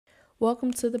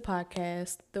Welcome to the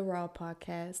podcast, the RAW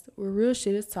Podcast, where real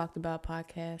shit is talked about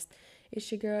podcast.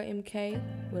 It's your girl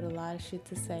MK with a lot of shit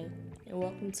to say. And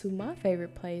welcome to my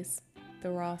favorite place,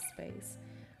 the RAW Space,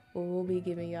 where we'll be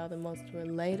giving y'all the most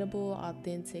relatable,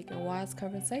 authentic, and wise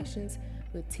conversations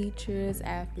with teachers,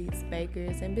 athletes,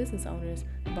 bakers, and business owners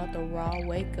about the raw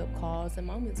wake-up calls and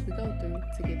moments we go through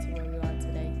to get to where we are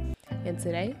today. And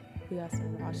today, we got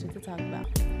some raw shit to talk about.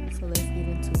 So let's get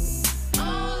into it.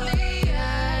 Only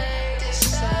I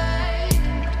decide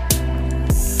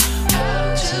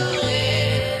how to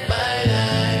live my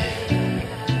life.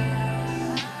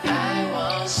 I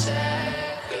won't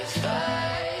sacrifice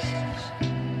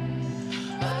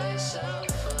myself.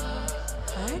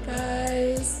 Hi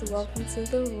guys, welcome to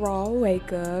the RAW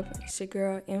Wakeup. It's your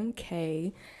girl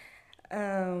MK.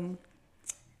 I'm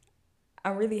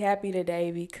really happy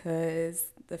today because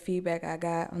the feedback I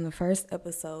got on the first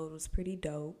episode was pretty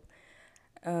dope.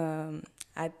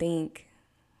 I think,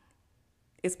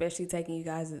 especially taking you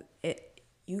guys'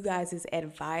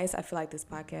 advice, I feel like this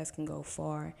podcast can go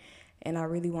far. And I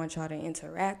really want y'all to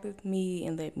interact with me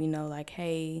and let me know, like,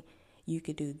 hey, you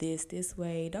could do this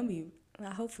way. Don't be,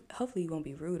 hopefully you won't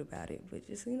be rude about it, but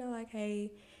just, like,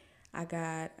 hey, I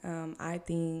got, I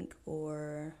think,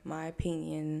 or my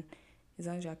opinion. As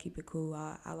long as y'all keep it cool,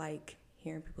 I like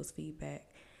hearing people's feedback.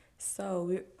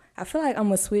 So I feel like I'm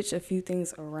going to switch a few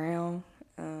things around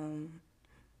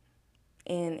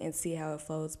and see how it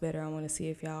flows better. I want to see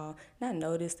if y'all not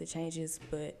notice the changes,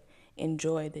 but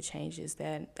enjoy the changes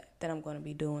that I'm going to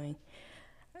be doing.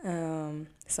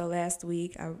 So last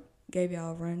week, I gave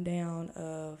y'all a rundown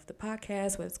of the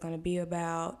podcast, what it's going to be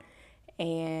about,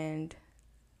 and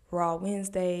RAW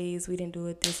Wednesdays. We didn't do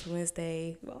it this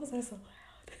Wednesday. Why was that so loud?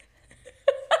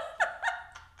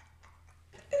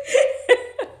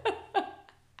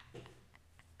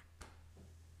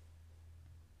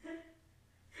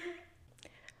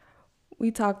 We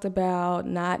talked about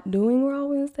not doing RAW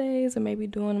Wednesdays or maybe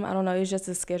doing them. I don't know. It's just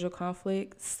a schedule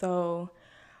conflict. So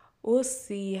we'll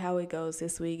see how it goes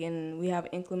this week. And we have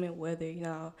inclement weather.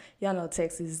 Y'all know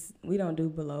Texas, we don't do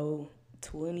below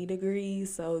 20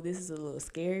 degrees. So this is a little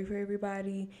scary for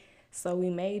everybody. So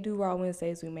we may do RAW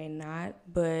Wednesdays. We may not.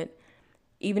 But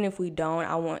even if we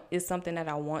don't, it's something that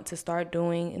I want to start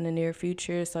doing in the near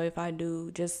future. So if I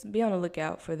do, just be on the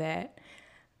lookout for that.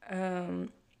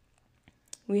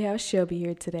 We have Shelby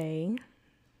here today.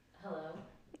 Hello.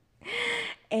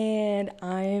 And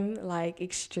I'm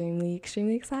extremely,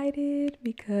 extremely excited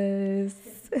because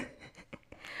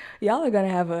y'all are going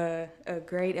to have a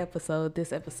great episode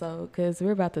this episode because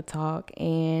we're about to talk.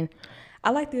 And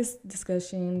I like this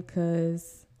discussion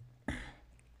because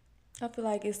I feel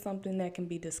like it's something that can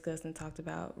be discussed and talked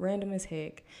about. Random as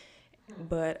heck.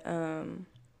 But,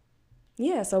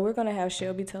 yeah, so we're going to have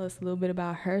Shelby tell us a little bit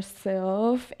about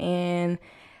herself and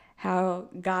how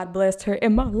God blessed her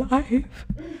in my life.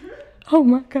 Oh,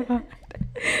 my God.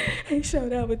 He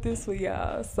showed up with this one,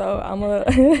 y'all. So I'm going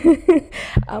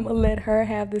to let her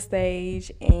have the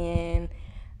stage, and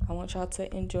I want y'all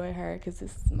to enjoy her because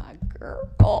this is my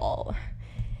girl.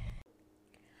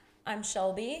 I'm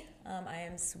Shelby. I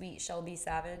am Sweet Shelby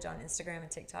Savage on Instagram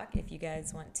and TikTok if you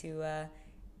guys want to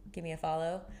give me a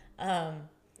follow.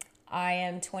 I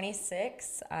am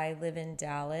 26. I live in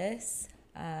Dallas.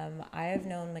 I have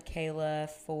known Michaela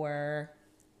for...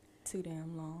 Too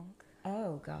damn long.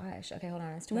 Oh, gosh. Okay, hold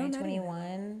on. It's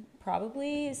 2021. No,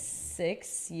 probably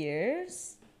 6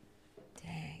 years.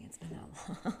 Dang, it's been that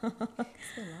long.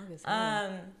 It's been long as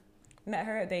hell. Met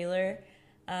her at Baylor.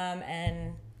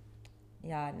 And,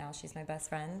 yeah, now she's my best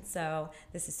friend. So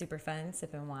this is super fun,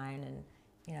 sipping wine and,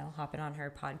 hopping on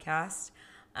her podcast.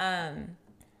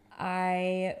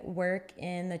 I work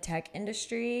in the tech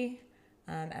industry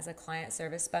as a client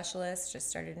service specialist. Just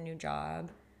started a new job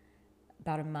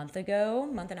about a month and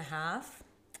a half.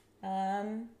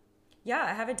 I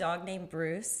have a dog named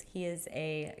Bruce. He is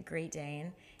a Great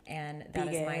Dane, and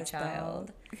that is my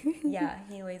child. Yeah,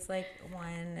 he weighs like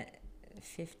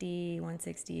 150,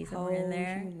 160, somewhere in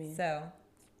there. So,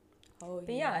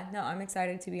 but yeah, no, I'm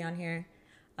excited to be on here.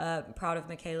 Proud of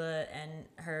Michaela and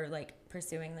her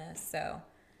pursuing this. So.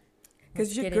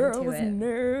 Because your girl was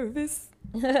nervous.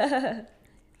 But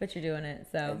you're doing it,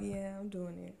 so. Yeah, I'm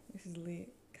doing it. This is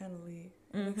lit. Kind of lit.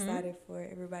 I'm excited for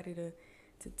everybody to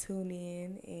tune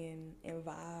in and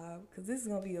vibe. Because this is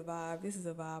going to be a vibe. This is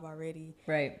a vibe already.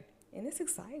 Right. And it's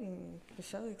exciting. For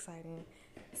sure exciting.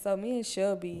 So me and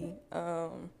Shelby,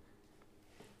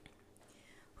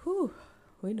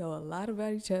 we know a lot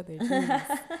about each other.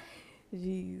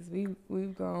 Jeez.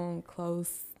 We've grown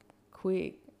close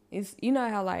quick. It's,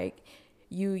 how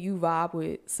you vibe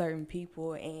with certain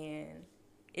people and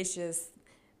it's just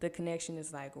the connection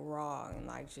is like raw and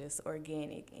like just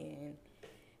organic, and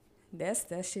that's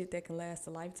shit that can last a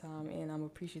lifetime. And I'm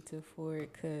appreciative for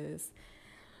it because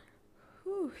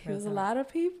it was a lot of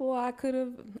people I could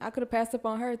have passed up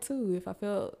on her too if I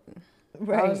felt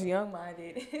I was young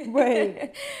minded.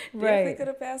 Definitely could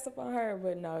have passed up on her,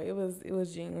 but no, it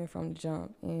was genuine from the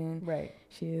jump, and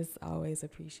she is always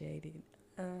appreciated.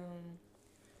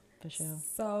 For sure.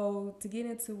 So to get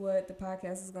into what the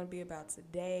podcast is going to be about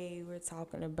today, we're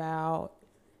talking about,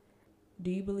 do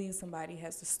you believe somebody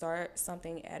has to start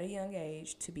something at a young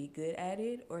age to be good at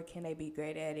it, or can they be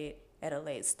great at it at a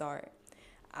late start?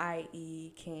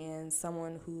 I.e., can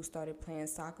someone who started playing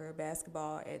soccer or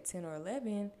basketball at 10 or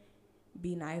 11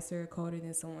 be nicer or colder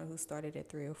than someone who started at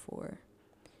 3 or 4?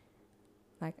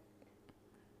 Like,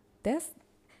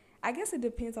 I guess it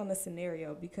depends on the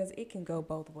scenario because it can go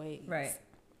both ways. Right.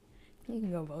 It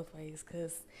can go both ways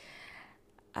because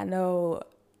I know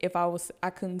if I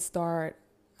couldn't start,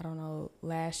 I don't know,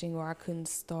 lashing, or I couldn't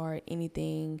start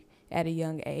anything at a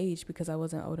young age because I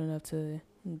wasn't old enough to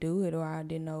do it, or I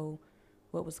didn't know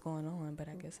what was going on. But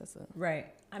I guess that's a... Right.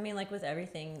 I mean, like with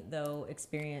everything, though,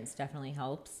 experience definitely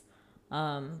helps.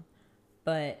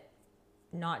 But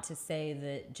not to say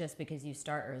that just because you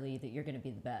start early that you're going to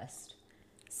be the best.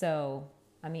 So,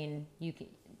 I mean,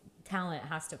 talent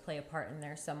has to play a part in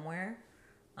there somewhere.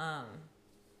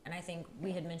 And I think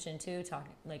we had mentioned too,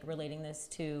 relating this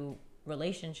to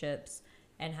relationships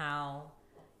and how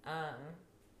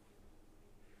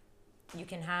you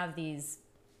can have these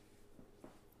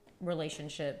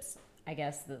relationships, I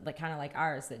guess, that, like kind of like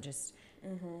ours, that just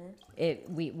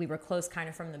we were close kind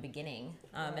of from the beginning,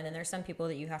 and then there's some people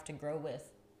that you have to grow with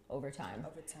over time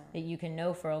that you can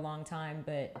know for a long time,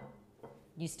 but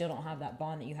you still don't have that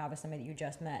bond that you have with somebody that you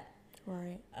just met.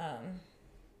 Right.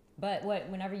 But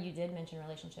whenever you did mention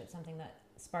relationships, something that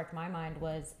sparked my mind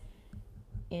was,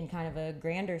 in kind of a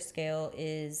grander scale,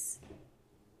 is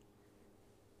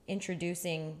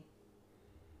introducing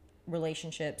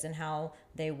relationships and how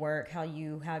they work, how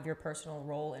you have your personal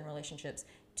role in relationships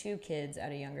to kids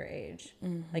at a younger age.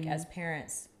 Like as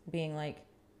parents, being like,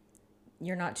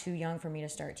 you're not too young for me to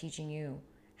start teaching you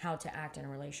how to act in a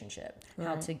relationship,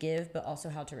 how to give, but also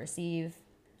how to receive,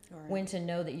 when to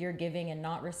know that you're giving and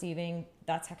not receiving.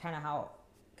 That's kind of how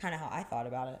I thought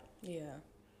about it. Yeah.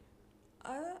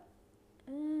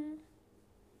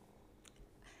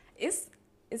 It's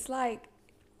like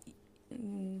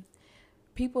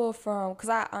people from, because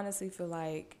I honestly feel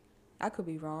like, I could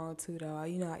be wrong too though,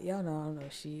 y'all know I don't know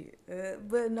shit,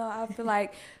 but no, I feel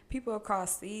like people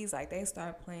across seas, like they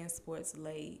start playing sports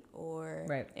late, or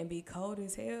and be cold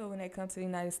as hell when they come to the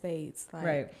United States,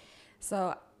 like,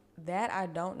 so that I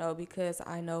don't know, because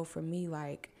I know for me,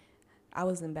 like, I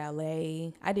was in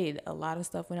ballet. I did a lot of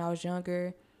stuff when I was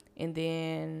younger, and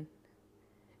then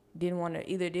didn't want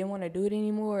to do it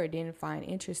anymore, or didn't find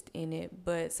interest in it.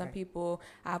 But some people,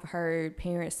 I've heard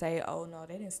parents say, oh no,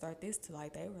 they didn't start this till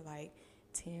like they were like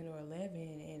 10 or 11,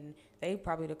 and they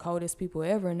probably the coldest people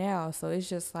ever now. So it's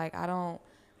just like, I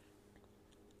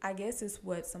guess it's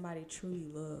what somebody truly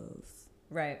loves.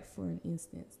 Right. For an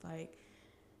instance, like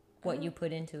what you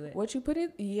put into it. What you put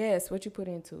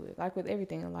into it. Like with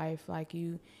everything in life, like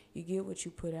you get what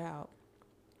you put out.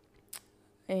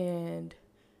 And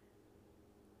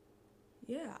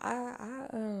yeah,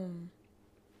 I'm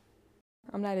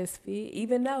not as fit,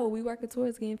 even though we working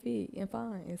towards getting fit and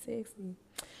fine and sexy.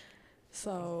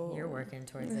 So you're working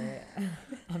towards it.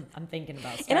 I'm thinking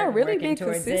about starting, and I've really been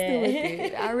consistent with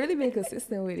it. I really been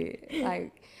consistent with it.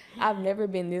 Like, I've never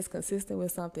been this consistent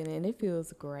with something, and it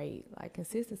feels great. Like,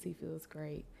 consistency feels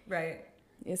great. Right.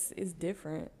 It's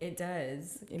different. It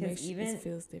does. It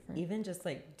feels different. Even just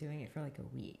like doing it for like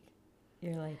a week,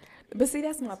 you're like. But see,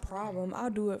 that's my problem. I'll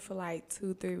do it for like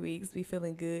 2-3 weeks, be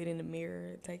feeling good in the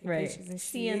mirror, taking pictures and shit,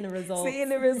 seeing the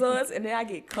results, and then I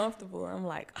get comfortable. I'm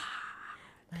like,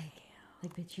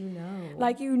 but you know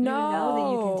that you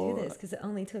can do this because it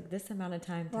only took this amount of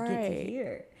time to get to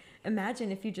here.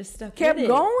 Imagine if you just kept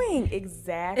going.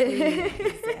 Exactly.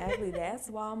 That's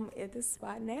why I'm at this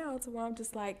spot now, to where I'm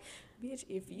just like, bitch,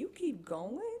 if you keep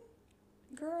going,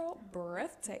 girl,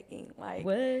 breathtaking. Like,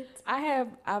 what?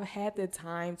 I've had the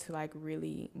time to like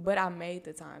really, but I made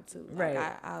the time to. Like,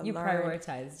 I you learned,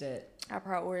 prioritized it. I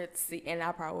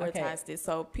prioritized it.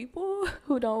 So people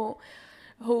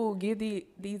who give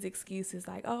these excuses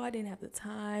like, oh, I didn't have the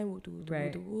time,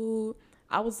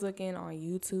 I was looking on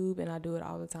YouTube, and I do it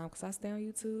all the time because I stay on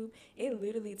YouTube. It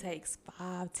literally takes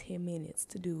 5-10 minutes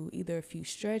to do either a few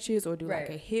stretches or do like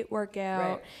a HIIT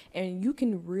workout, and you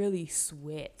can really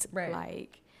sweat.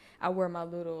 Like, I wear my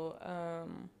little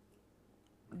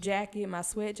jacket, my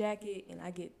sweat jacket, and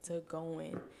I get to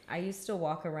going. I used to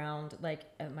walk around, like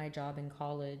at my job in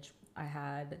college,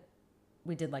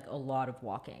 we did like a lot of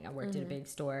walking. I worked at a big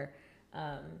store,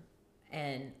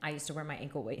 and I used to wear my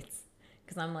ankle weights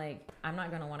because I'm like, I'm not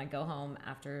going to want to go home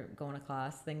after going to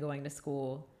class, then going to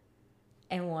school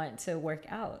and want to work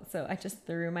out. So I just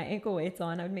threw my ankle weights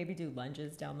on. I would maybe do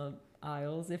lunges down the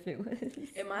aisles if it was.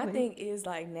 And my thing is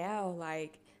like now,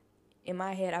 like in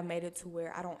my head, I made it to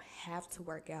where I don't have to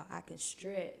work out. I can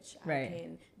stretch. Right. I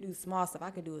can do small stuff. I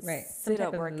can do a Right.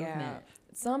 sit-up workout.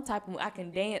 Some type of, I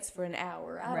can dance for an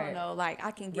hour. I don't know. Like,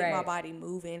 I can get my body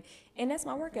moving. And that's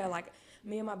my workout. Like,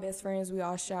 me and my best friends, we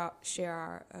all share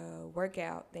our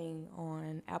workout thing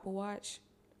on Apple Watch.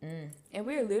 And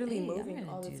we're literally moving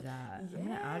all the time. That. I'm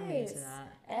gonna add me to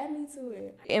that. Add me to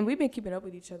it. And we've been keeping up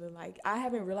with each other. Like, I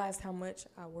haven't realized how much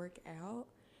I work out.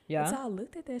 Yeah. Until I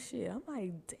looked at that shit. I'm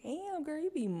like, damn, girl, you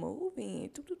be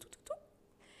moving.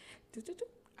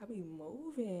 I be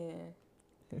moving.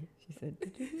 She said.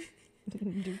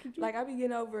 Like, I be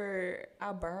getting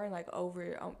I burn like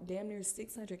over damn near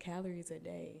 600 calories a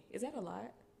day. Is that a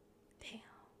lot? Damn.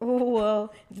 Oh,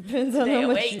 well, it depends on how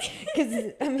much.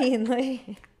 Because, I mean,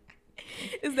 like.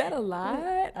 Is that a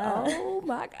lot? Oh,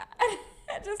 my God.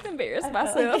 I just embarrassed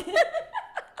myself.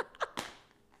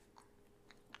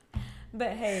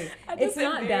 But hey, it's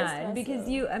not bad because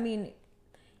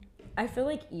I feel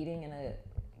like eating in a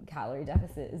calorie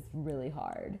deficit is really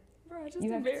hard. Bro, I just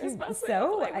embarrassed myself.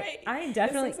 So like, I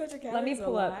definitely, let me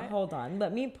pull up, hold on.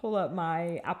 Let me pull up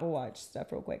my Apple Watch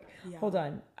stuff real quick. Yeah, hold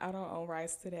on. I don't own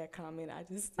rights to that comment. I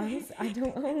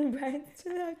don't own rights to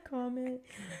that comment.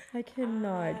 I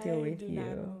cannot deal with you. I do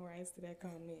not own rights to that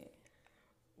comment.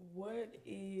 What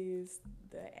is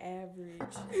the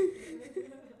average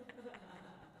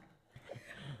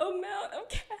amount of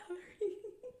calories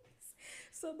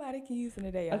somebody can use in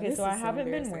a day? Okay, so I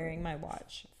haven't been wearing my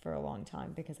watch for a long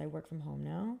time because I work from home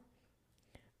now.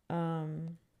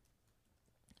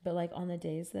 But like on the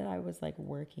days that I was like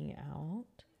working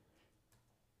out,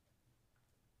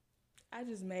 I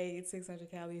just made 600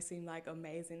 calories seem like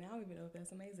amazing. I don't even know if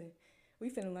that's amazing.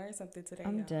 We finna learn something today.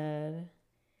 I'm dead.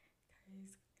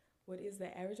 What is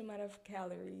the average amount of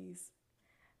calories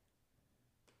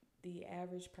the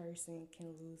average person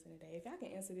can lose in a day? If y'all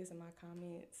can answer this in my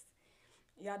comments,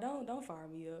 y'all don't fire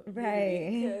me up, right?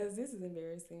 Because this is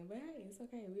embarrassing. But hey, it's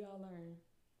okay. We all learn.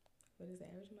 What is the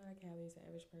average amount of calories the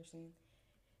average person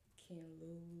can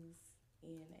lose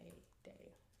in a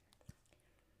day?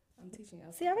 I'm teaching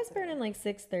y'all. See, I was burning like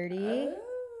 630.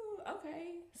 Oh,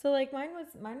 okay. So like mine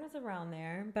was around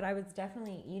there, but I was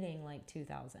definitely eating like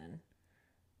 2,000.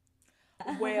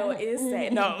 Well, it say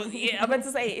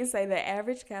the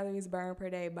average calories burned per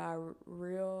day by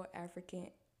real African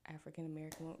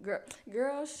American woman.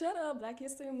 Girl, shut up. Black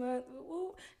History Month.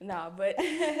 Woo. No, but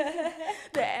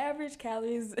the average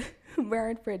calories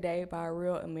burned per day by a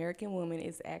real American woman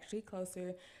is actually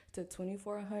closer to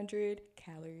 2,400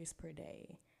 calories per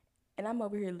day. And I'm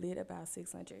over here lit about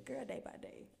 600. Girl, day by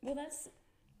day. Well, that's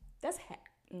half.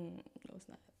 No, it's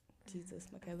not. Jesus,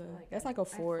 Michaela. That's like a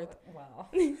fourth. Wow.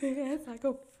 That's like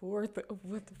a fourth of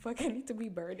what the fuck I need to be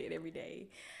burned every day.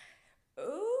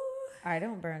 Ooh. I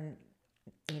don't burn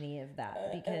any of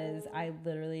that because I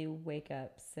literally wake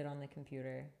up, sit on the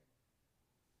computer,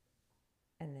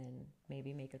 and then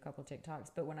maybe make a couple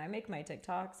TikToks. But when I make my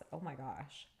TikToks, oh my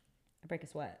gosh, I break a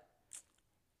sweat.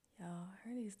 Y'all,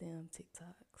 heard these damn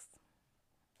TikToks.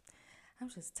 I'm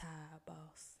just tired,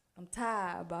 boss. I'm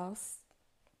tired, boss.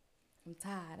 I'm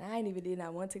tired. I ain't even did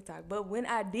not one TikTok. But when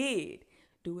I did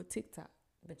do a TikTok.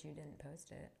 But you didn't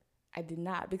post it. I did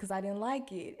not because I didn't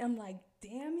like it. I'm like,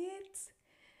 damn it.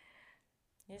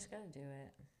 You just gotta do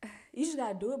it. You just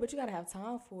gotta do it, but you gotta have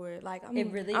time for it. Like I'm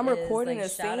recording like, a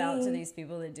shout out to these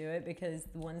people that do it because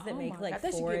the ones that make like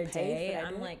 4 a day,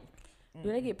 I'm like,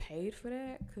 do they get paid for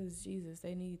that? Because Jesus,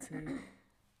 they need to.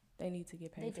 They need to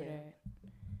get paid for that.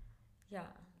 Yeah,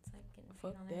 it's like getting paid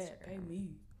fuck on that. Instagram. Pay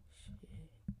me.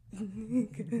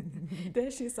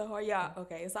 That shit's so hard, y'all.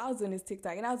 Okay, so I was doing this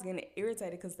TikTok and I was getting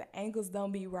irritated because the angles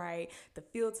don't be right, the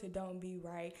filter don't be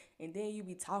right, and then you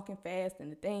be talking fast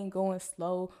and the thing going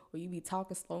slow, or you be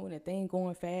talking slow and the thing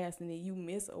going fast, and then you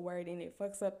miss a word and it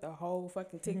fucks up the whole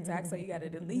fucking TikTok. So you gotta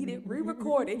delete it,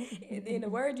 re-record it, and then the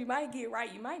word you might get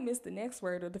right, you might miss the next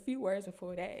word or the few words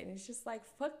before that, and it's just like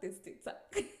fuck this TikTok.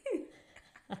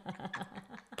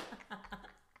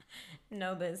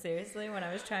 No, but seriously, when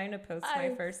I was trying to post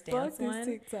my first dance one,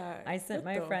 TikTok. I sent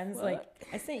my friends I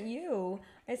sent you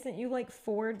like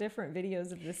 4 different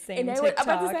videos of the same and they TikTok.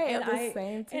 I'm about to say the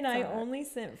same TikTok. And I only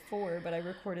sent 4, but I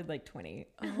recorded like 20.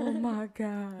 Oh my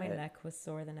God. My neck was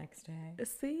sore the next day.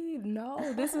 See,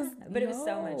 no, this is but it was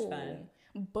so much fun.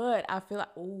 But I feel like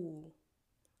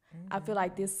I feel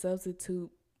like this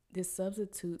substitutes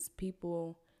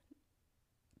people's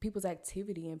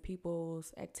activity and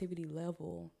people's activity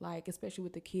level, like especially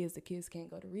with the kids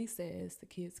can't go to recess, the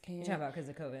kids can't. You're talking about because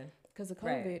of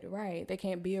COVID. Right? They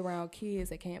can't be around kids,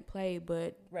 they can't play,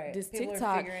 but this people TikTok,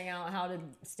 are figuring out how to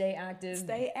stay active,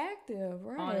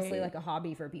 right? Honestly, like a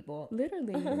hobby for people.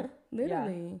 Literally. Yeah.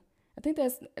 I think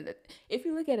that's, if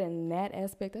you look at it in that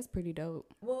aspect, that's pretty dope.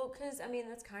 Well, because I mean,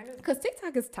 that's kind of because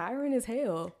TikTok is tiring as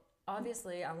hell.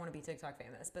 Obviously, I want to be TikTok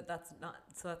famous, but that's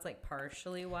like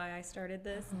partially why I started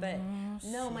this. But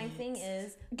no, my thing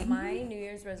is, my New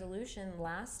Year's resolution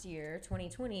last year,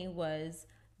 2020, was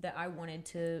that I wanted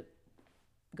to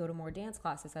go to more dance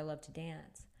classes. I love to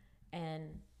dance.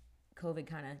 And COVID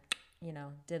kind of,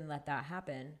 didn't let that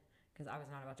happen, because I was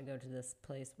not about to go to this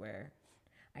place where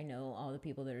I know all the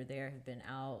people that are there have been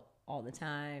out all the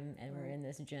time and we're in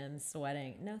this gym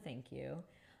sweating. No, thank you.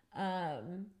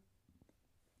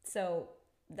 So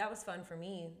that was fun for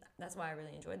me. That's why I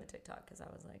really enjoyed the TikTok, because I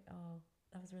was like, oh,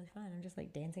 that was really fun. I'm just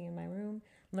like dancing in my room.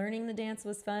 Learning the dance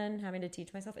was fun. Having to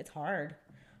teach myself. It's hard.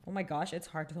 Oh my gosh, it's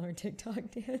hard to learn TikTok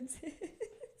dances.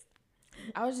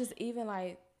 I was just, even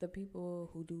like the people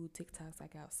who do TikToks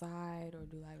like outside or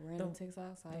do like random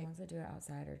TikToks. Like, the ones that do it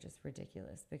outside are just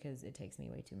ridiculous, because it takes me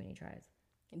way too many tries.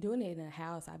 Doing it in a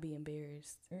house, I'd be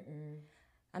embarrassed.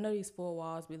 I know these 4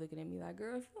 walls be looking at me like,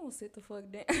 girl, if you don't sit the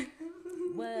fuck down.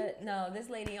 What? No, this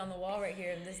lady on the wall right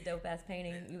here, this dope ass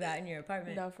painting you got in your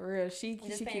apartment. No, for real. She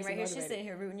painting right here. She's sitting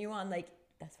here rooting you on like,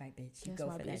 that's right, bitch. You go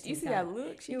for that. You see that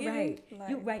look? You're right. Like,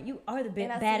 you're right. You are the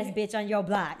baddest bitch on your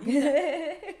block.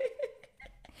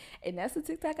 And that's the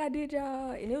TikTok I did,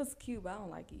 y'all. And it was cute, but I don't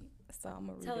like it. So I'm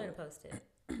going to tell her to post it.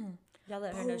 Y'all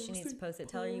let her know she needs to post it.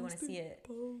 Tell her you want to see it.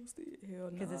 Post it. Hell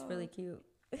no. Because it's really cute.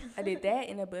 I did that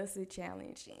in a busted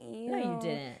challenge. No, you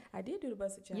didn't. I did do the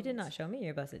busted challenge. You did not show me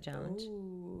your busted challenge.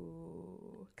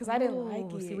 Ooh. Because I didn't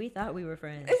like it. See, we thought we were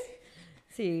friends.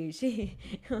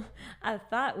 I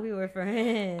thought we were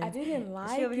friends. I didn't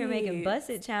like it. She over here making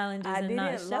busted challenges and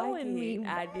not showing me.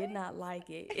 I did not like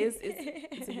it.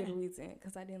 It's a good reason,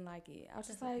 because I didn't like it. I was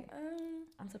just like,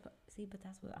 I'm supposed see, but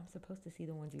that's what I'm supposed to see,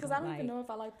 the ones you because I don't even know if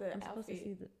I like the outfit. Supposed to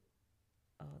see the.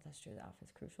 Oh, that's true. The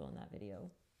outfit's crucial in that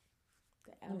video.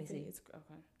 The outfit. Let me see.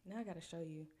 Okay. Now I gotta show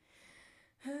you.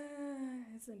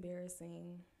 It's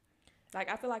embarrassing. Like,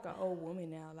 I feel like an old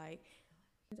woman now. Like,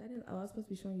 I was supposed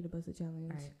to be showing you the busted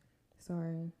challenge. All right.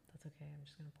 Sorry. That's okay. I'm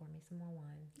just gonna pour me some more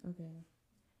wine. Okay.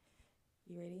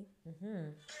 You ready?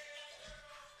 Mm-hmm.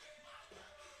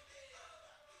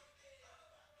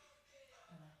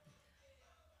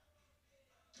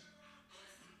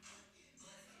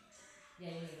 Yeah,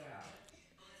 you need a better outfit.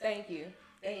 Thank you.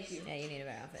 Yeah, you need a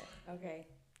better outfit. Okay.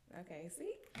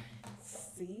 See,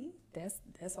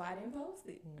 that's why I didn't post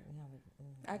it.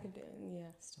 I could do.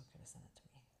 Yeah. Still could have sent it to me.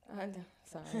 I know.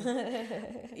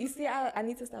 Sorry. You see, I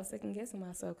need to stop second guessing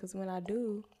myself, because when I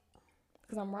do,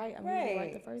 because I'm right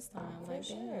the first time. For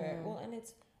sure. Well, and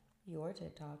it's your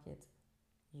TikTok, it's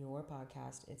your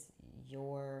podcast, it's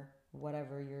your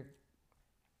whatever you're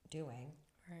doing.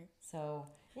 Right. So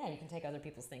yeah, you can take other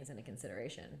people's things into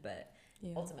consideration, but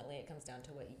ultimately it comes down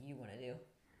to what you want to do.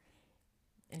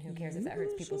 And who cares if that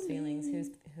hurts people's feelings?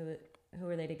 Who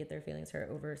are they to get their feelings hurt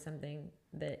over something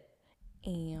that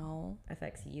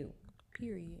affects you?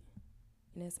 Period.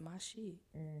 And that's my shit.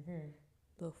 Mm-hmm.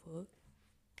 The fuck.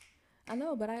 I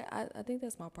know, but I think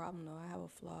that's my problem though. I have a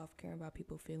flaw of caring about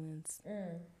people's feelings.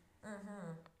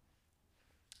 Mm-hmm.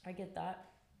 I get that.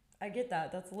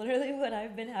 That's literally what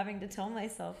I've been having to tell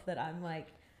myself, that I'm like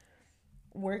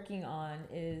working on,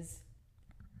 is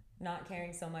not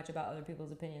caring so much about other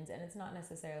people's opinions. And it's not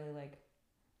necessarily like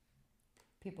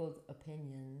people's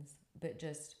opinions, but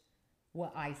just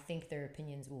what I think their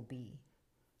opinions will be.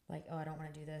 Like, oh, I don't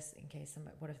want to do this in case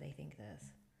somebody, what if they think this?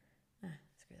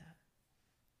 Screw that.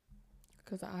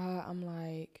 Because I'm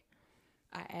like,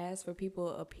 I ask for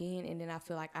people's opinion, and then I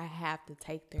feel like I have to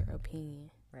take their opinion.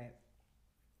 Right.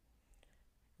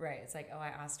 It's like, oh, I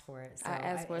asked for it. So I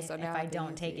asked for it, so now if I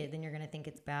don't take it, then you're going to think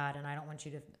it's bad, and I don't want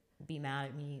you to be mad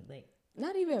at me. Like,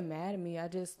 not even mad at me. I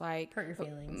just like hurt your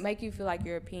feelings. Make you feel like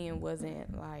your opinion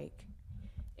wasn't like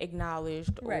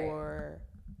acknowledged or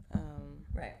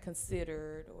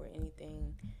considered or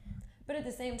anything. But at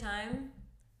the same time,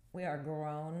 We are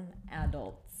grown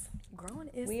adults. Grown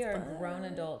is We are fun. grown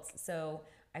adults. So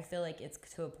I feel like it's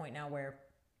to a point now where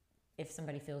if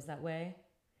somebody feels that way,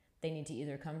 they need to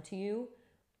either come to you,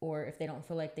 or if they don't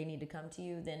feel like they need to come to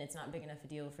you, then it's not big enough a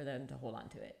deal for them to hold on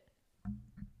to it.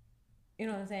 You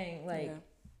know what I'm saying? Like, Yeah.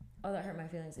 oh, that hurt my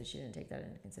feelings that she didn't take that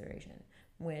into consideration.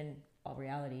 When all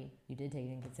reality, you did take it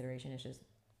into consideration. It's just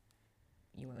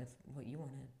you went with what you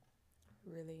wanted.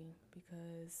 Really,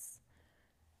 because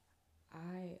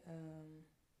I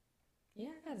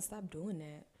gotta stop doing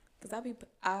that. Cause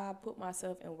I put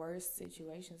myself in worse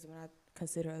situations when I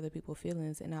consider other people's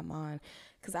feelings and not mine.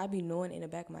 Cause I be knowing in the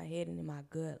back of my head and in my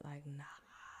gut, like, nah,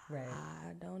 Right.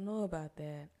 I don't know about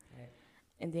that. Right.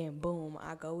 And then boom,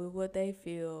 I go with what they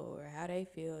feel or how they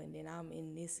feel, and then I'm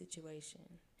in this situation.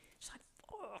 It's like,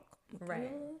 fuck.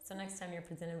 Right. So next time you're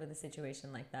presented with a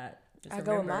situation like that, just I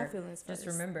remember, go with my feelings first. Just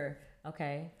remember,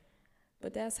 okay,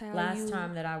 But that's how last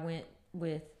time that I went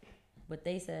with what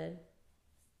they said,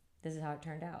 this is how it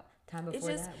turned out. Time before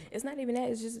it's not even that.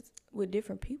 It's just with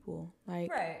different people.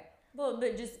 Like, right. Well,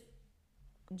 but just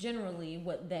generally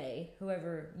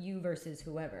whoever you versus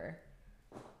whoever,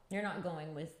 you're not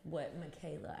going with what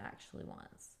Michaela actually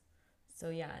wants. So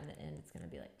yeah, in the end, it's gonna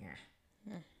be like,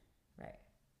 yeah, right,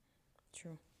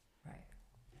 true. right.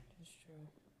 That's true.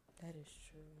 That is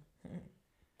true.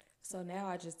 So now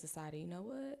I just decided, you know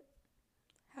what?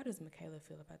 How does Michaela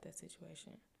feel about that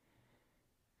situation?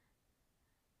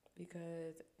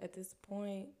 Because at this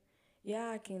point, yeah,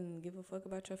 I can give a fuck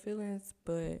about your feelings,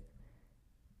 but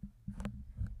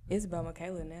it's about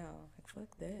Michaela now. Like,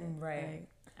 fuck that. Right. Like,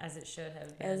 as it should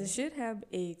have been. as it should have,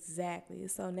 exactly.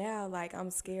 So now, like, I'm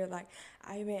scared. Like,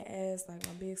 I even asked, like,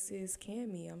 my big sis,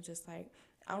 Cammy, I'm just like,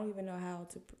 I don't even know how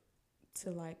to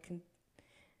like,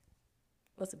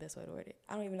 what's the best way to word it?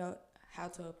 I don't even know how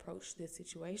to approach this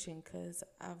situation because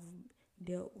I've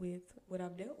dealt with what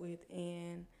I've dealt with,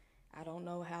 and I don't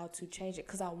know how to change it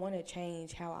because I want to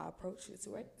change how I approach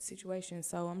the situation.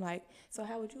 So I'm like, so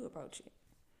how would you approach it?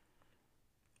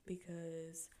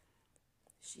 Because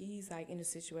she's like in a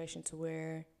situation to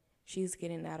where she's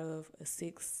getting out of a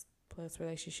 6+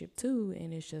 relationship too,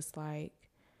 and it's just like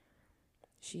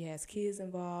she has kids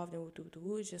involved, and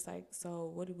it's just like,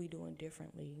 so what are we doing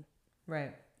differently?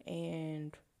 Right.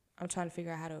 And I'm trying to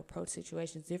figure out how to approach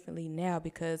situations differently now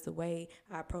because the way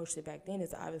I approached it back then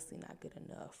is obviously not good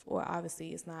enough, or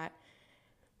obviously it's not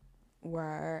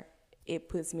where it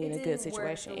puts me in a good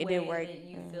situation. It didn't work. That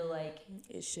you feel like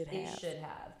it should have. It should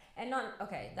have. And not,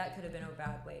 okay, that could have been a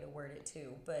bad way to word it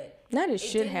too, but not it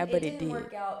should have, but it didn't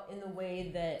work out in the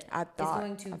way that I thought is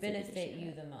going to benefit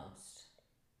you the most.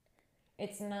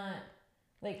 It's not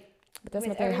like. But that's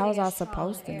my thing. How was I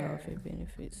supposed to know if it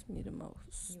benefits me the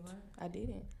most? You what? I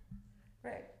didn't.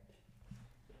 Right.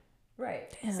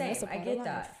 Right. Damn, Same. that's a I part get of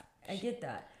that. life. I get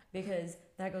that because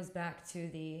that goes back to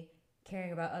the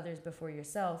caring about others before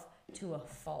yourself to a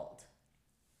fault.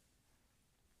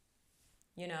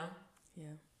 You know? Yeah.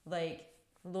 Like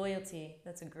loyalty,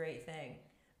 that's a great thing,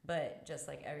 but just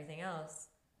like everything else,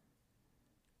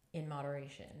 in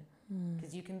moderation.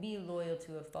 Because you can be loyal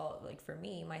to a fault. Like for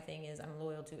me, my thing is I'm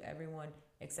loyal to everyone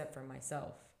except for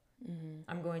myself. Mm-hmm.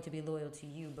 I'm going to be loyal to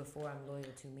you before I'm loyal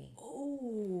to me.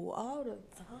 Oh, all the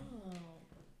time.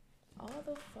 All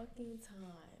the fucking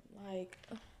time. Like,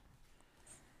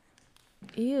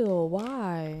 ew,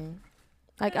 why?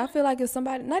 Like, I feel like if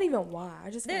somebody, not even why, I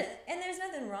just... And there's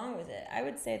nothing wrong with it. I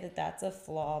would say that that's a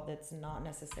flaw that's not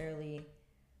necessarily...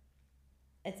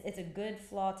 It's a good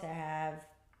flaw to have.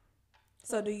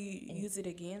 So do you use it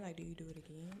again? Like, do you do it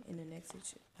again in the next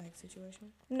situation?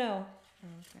 No. Oh,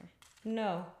 okay.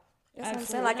 No. That's what I'm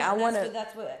saying. Like, I want to...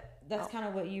 That's kind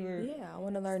of what you were... Yeah, I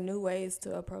want to learn new ways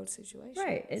to approach situations.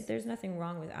 Right. There's nothing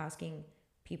wrong with asking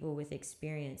people with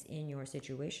experience in your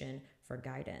situation for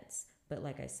guidance. But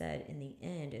like I said, in the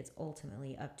end, it's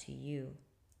ultimately up to you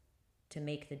to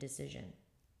make the decision.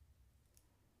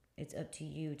 It's up to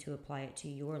you to apply it to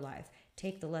your life.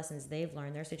 Take the lessons they've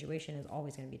learned. Their situation is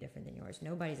always going to be different than yours.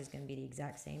 Nobody's is going to be the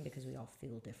exact same because we all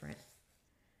feel different.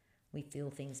 We feel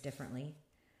things differently.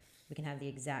 We can have the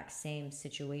exact same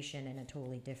situation and a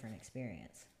totally different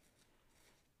experience.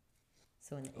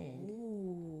 So in the end...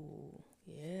 Ooh,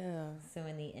 yeah. So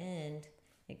in the end,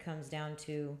 it comes down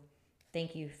to...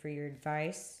 Thank you for your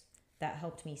advice. That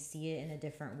helped me see it in a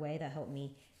different way. That helped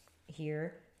me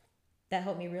hear. That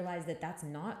helped me realize that that's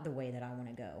not the way that I want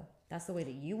to go. That's the way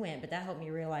that you went, but that helped me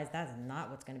realize that's not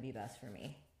what's going to be best for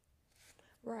me.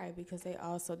 Right, because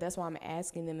that's why I'm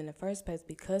asking them in the first place,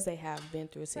 because they have been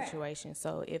through a situation. Right.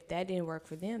 So if that didn't work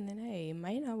for them, then hey, it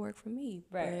may not work for me.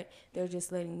 Right. But they're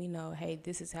just letting me know, hey,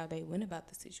 this is how they went about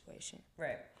the situation.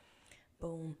 Right.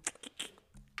 Boom.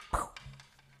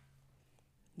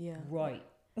 Yeah. Right.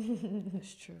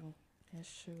 That's true.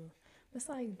 That's true. It's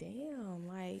like, damn,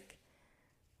 I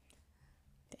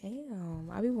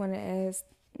be want to ask,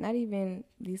 not even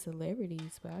these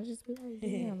celebrities, but I just be like,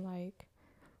 damn, like,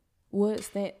 what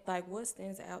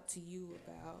stands out to you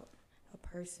about a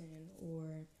person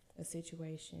or a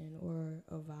situation or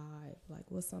a vibe? Like,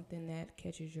 what's something that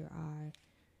catches your eye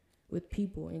with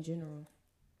people in general?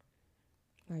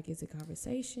 Like, is it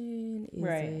conversation? Is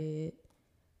it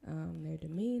their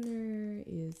demeanor?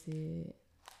 Is it,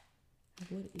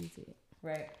 what is it?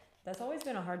 Right. That's always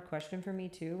been a hard question for me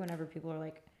too. Whenever people are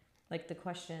like the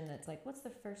question that's like, what's the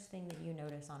first thing that you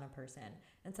notice on a person?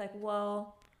 And it's like,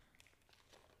 well,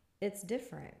 it's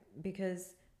different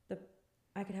because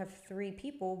I could have 3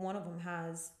 people. One of them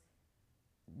has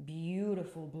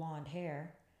beautiful blonde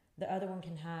hair. The other one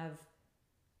can have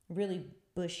really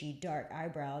bushy dark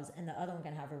eyebrows, and the other one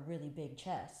can have a really big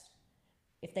chest.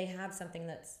 If they have something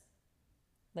that's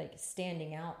like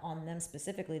standing out on them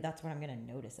specifically, that's what I'm going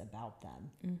to notice about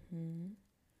them. Mm-hmm.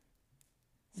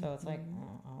 So it's like,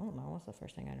 I don't know. What's the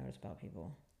first thing I notice about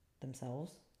people?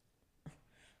 Themselves?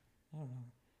 I don't know.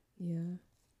 Yeah.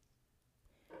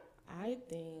 I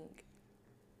think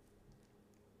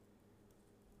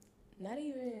not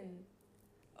even,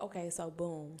 okay, so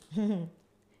boom.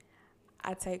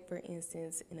 I take, for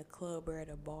instance, in a club or at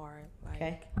a bar, like,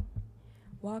 Okay.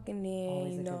 walking in,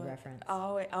 Always you a know, good reference.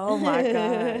 oh my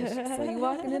gosh. So you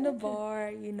walking in the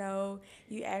bar, you know,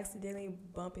 you accidentally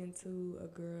bump into a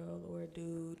girl or a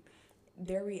dude.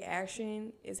 Their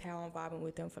reaction is how I'm vibing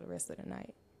with them for the rest of the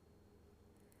night.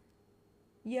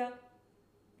 Yeah.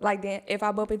 Like, then if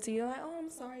I bump into you, like, oh, I'm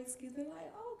sorry, excuse me,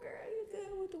 like, oh, girl, you good?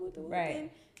 What? Right. Then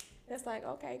that's like,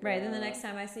 okay, girl. Right. Then the next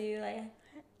time I see you, like,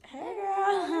 hey,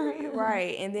 girl.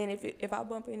 Right. And then if I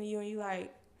bump into you and you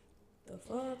like, the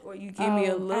fuck, or you give me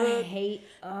a look,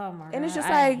 oh my god, and it's just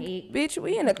like, bitch,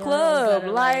 we in a club,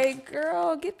 like,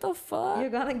 girl, get the fuck. You're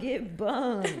gonna get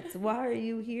bumped. Why are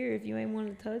you here if you ain't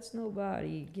want to touch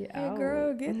nobody? Get out.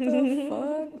 Girl, get the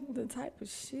fuck. The type of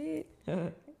shit.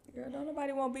 Girl, don't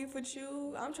nobody want beef with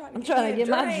you. I'm trying to get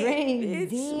my drink, bitch.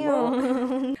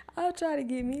 Damn. I'm trying to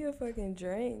get me a fucking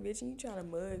drink, bitch, and you trying to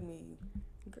mug me,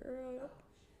 girl.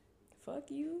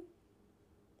 Fuck you.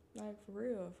 Like, for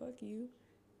real, fuck you.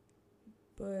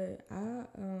 But I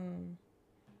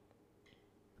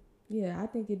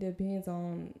think it depends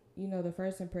on, you know, the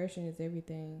first impression is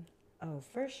everything. Oh,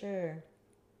 for sure.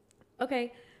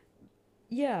 Okay.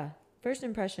 Yeah. First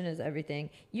impression is everything.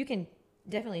 You can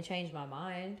definitely change my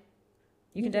mind.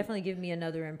 You can definitely give me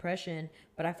another impression,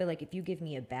 but I feel like if you give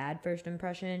me a bad first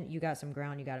impression, you got some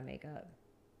ground you got to make up.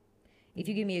 If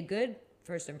you give me a good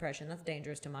first impression, that's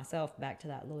dangerous to myself. Back to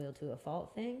that loyal to a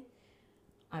fault thing.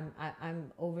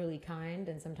 I'm overly kind,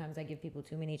 and sometimes I give people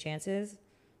too many chances.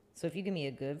 So if you give me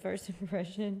a good first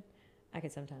impression, I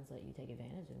could sometimes let you take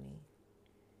advantage of me.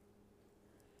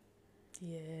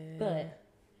 Yeah.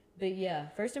 But yeah,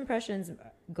 first impressions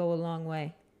go a long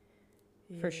way.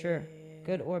 For sure.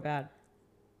 Good or bad.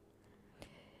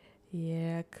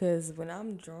 Yeah, because when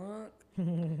I'm drunk,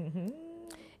 and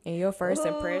your first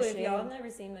impression. If y'all have never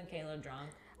seen Michaela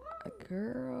drunk.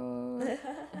 Girl,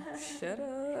 shut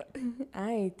up.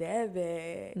 I ain't that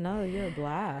bad. No, you're a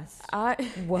blast.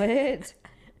 What?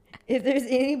 If there's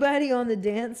anybody on the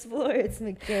dance floor, it's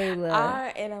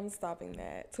Michaela. And I'm stopping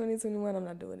that. 2021, I'm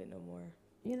not doing it no more.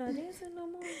 You're not dancing no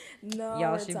more? No,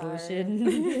 y'all, she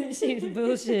bullshitting. She's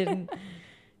bullshitting.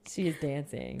 She is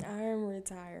dancing. I'm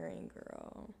retiring,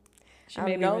 girl. She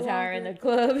may be retiring the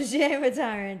club. She ain't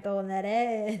retiring throwing that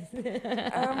ass.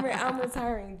 I'm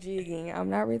retiring jigging. I'm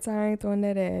not retiring throwing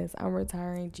that ass. I'm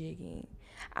retiring jigging.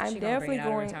 I'm definitely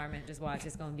going. Retirement. Just watch.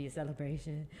 It's gonna be a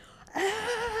celebration. Michaela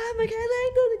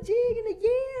ain't doing the jigging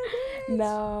again, bitch.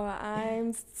 No,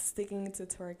 I'm sticking to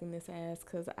twerking this ass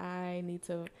because I need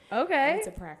to. Okay. I need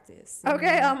to practice.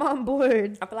 Okay, I'm on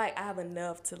board. I feel like I have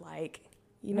enough to like.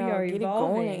 You we know, are get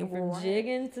evolving it going from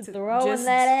jigging to throwing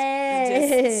that ass.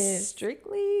 Just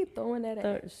strictly throwing that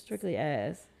ass. Strictly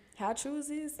ass. How true is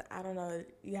this? I don't know.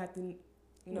 You have to,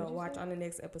 watch on the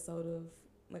next episode of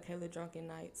Michaela Drunken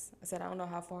Nights. I said I don't know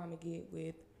how far I'm going to get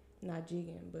with not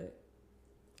jigging, but.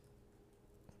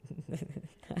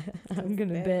 I'm going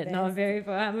to bet not very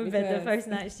far. I'm going to bet the first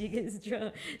night she gets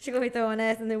drunk, she going to be throwing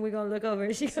ass, and then we're going to look over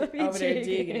and she's going to be over there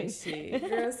jigging and shit.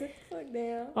 Girl, sit the fuck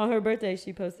down. On her birthday,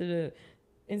 she posted a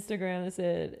Instagram that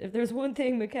said, if there's one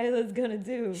thing Michaela's gonna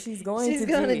do, she's going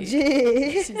to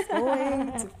jig. She's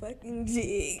going to fucking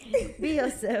jig. Be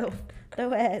yourself.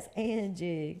 Throw ass and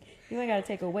jig. You ain't gotta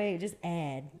take away, just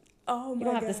add. Oh my You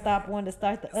don't have God. to stop one to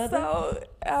start the other. So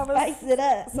I was. Spice it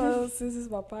up. So since this is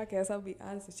my podcast, I'll be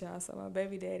honest with y'all. So my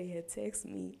baby daddy had texted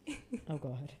me, Oh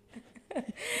God.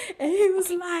 and he was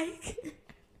like,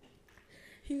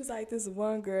 this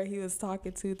one girl he was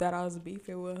talking to thought I was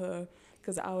beefing with her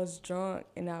because I was drunk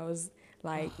and I was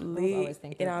like lit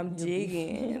and I'm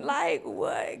jigging. Like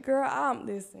what, girl?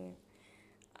 Listen.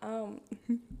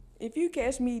 If you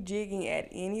catch me jigging at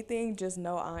anything, just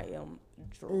know I am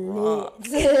drunk.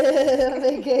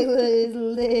 Michaela is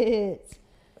lit.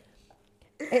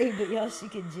 Hey, but y'all, she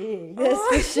can jig. That's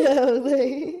for sure.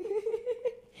 Like,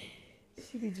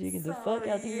 she be jigging the fuck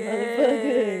out these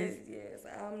motherfuckers. Yes,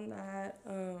 I'm not.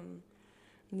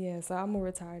 Yeah, so I'm gonna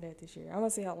retire that this year. I'm gonna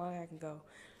see how long I can go.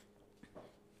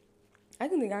 I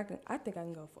think I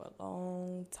can go for a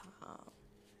long time.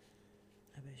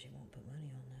 I bet she won't put money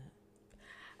on that.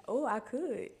 Oh, I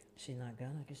could. She not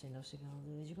gonna, because she knows she gonna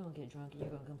lose. You're gonna get drunk and you're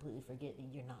gonna completely forget that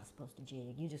you're not supposed to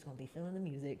jig. You're just gonna be feeling the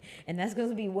music, and that's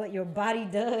gonna be what your body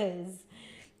does,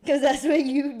 because that's what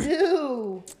you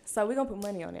do. So we're gonna put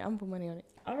money on it. I'm gonna put money on it.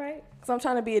 All right. Cause I'm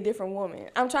trying to be a different woman.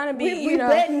 I'm trying to be, We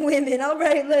betting women. All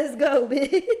right, let's go,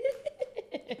 bitch.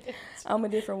 I'm a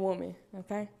different woman.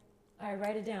 Okay. All right,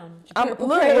 write it down. Look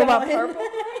with my purple.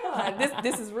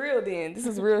 This is real. Then this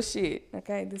is real shit.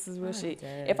 Okay, this is real shit.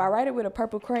 Dead. If I write it with a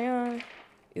purple crayon,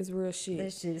 it's real shit.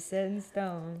 This shit is set in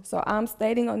stone. So I'm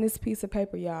stating on this piece of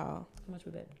paper, y'all. How much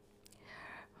we betting?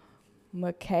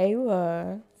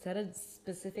 Michaela Set a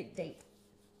specific date.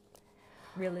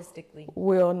 Realistically.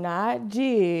 will not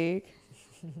jig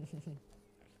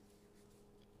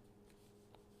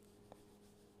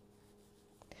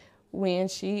when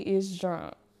she is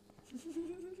drunk.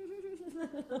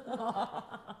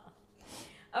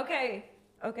 Okay.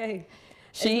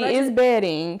 She is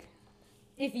betting.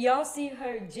 If y'all see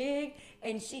her jig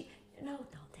and she... No,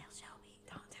 don't tell Shelby.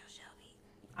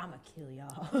 I'ma kill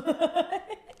y'all.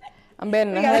 I'm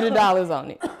betting $100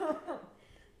 on it.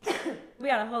 We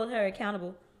gotta hold her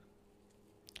accountable.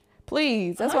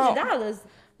 Please, that's why. $100.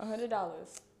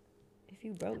 $100. If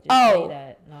you broke, just Oh. say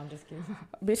that. No, I'm just kidding.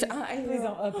 Bitch, I am. Please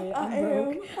don't up it. I I'm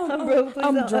broke. am. I'm broke. Please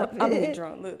I'm don't drunk. up I'm it. really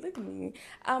drunk. Look at me.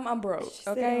 I'm broke. She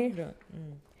said Okay. I'm drunk.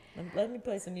 Let me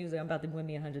play some music. I'm about to win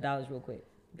me $100 real quick.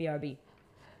 BRB.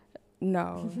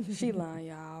 No, she lying,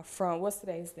 y'all. From what's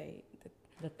today's date?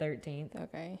 The 13th.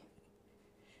 Okay.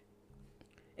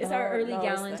 It's our early no,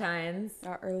 it's Galentine's.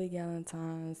 Our early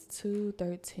Galentine's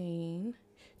 2/13.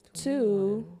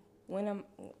 2.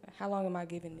 How long am I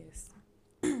giving this?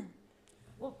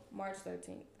 Well, March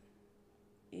 13th.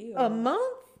 Ew. a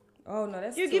month? Oh no,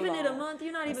 that's You're too giving long. it a month.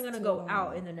 You're not That's even gonna too go long.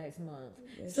 out in the next month.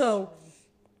 That's So true.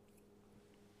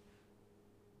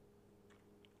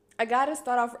 I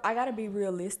gotta be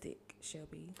realistic,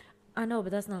 Shelby. I know,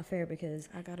 but that's not fair because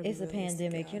I gotta be it's a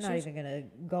realistic, pandemic. y'all. You're not even gonna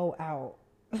go out.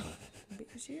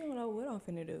 Because you don't know what I'm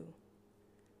finna do.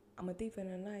 I'm a thief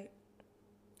in the night.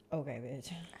 Okay,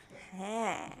 bitch.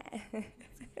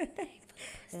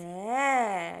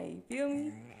 You feel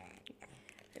me?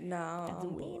 No,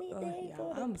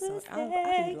 I'm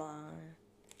sorry.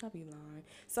 I'll be lying.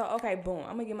 So okay, boom.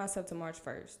 I'm gonna get myself to March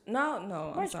 1st. No, I'm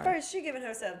March sorry. 1st, she giving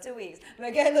herself 2 weeks.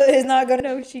 Michaela is not gonna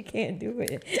know she can't do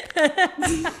it.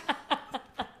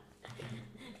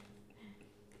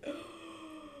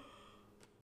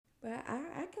 But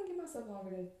I can give myself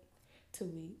longer than 2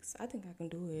 weeks. I think I can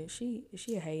do it. She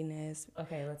a hating ass.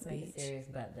 Okay, let's make Bitch. a serious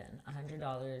bet then.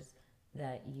 $100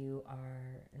 that you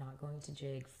are not going to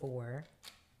jig for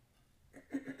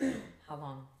how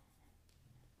long?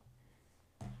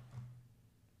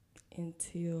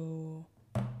 Until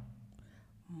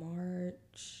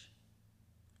March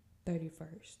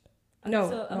 31st. Okay, No,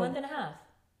 so a no. month and a half.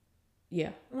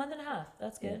 Yeah. A month and a half.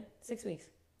 That's good. Yeah. 6 weeks.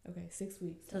 Okay, 6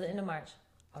 weeks. Till the end of March.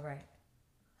 All right.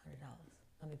 $100.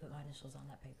 Let me put my initials on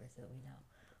that paper so that we know.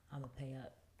 I'm going to pay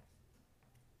up.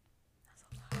 That's a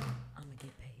lot. I'm going to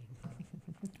get paid.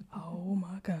 Oh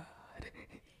my God.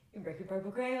 You break your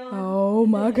purple crayon. Oh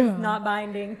my God. Not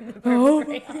binding. The purple Oh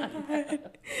crayon. my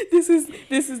God. This is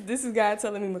God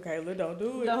telling me, Michaela, don't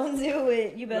do it. Don't do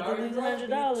it. You better lose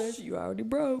 $100. You already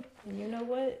broke. And you know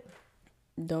what?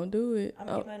 Don't do it. I'm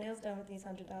going to get my nails done with these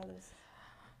 $100.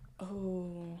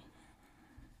 Oh,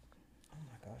 Oh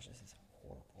my gosh, this is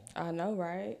horrible. I know,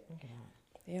 right?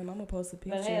 Damn, I'm gonna post a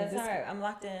picture. But hey, of it's this. alright. I'm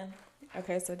locked in.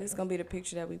 Okay, so this is gonna be the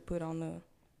picture that we put on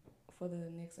for the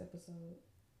next episode.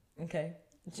 Okay.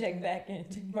 Check back in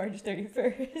March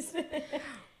 31st.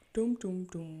 Doom, doom,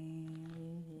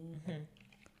 doom.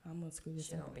 I'm gonna screw this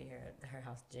She up. don't be here at her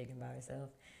house jigging by herself.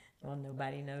 Well,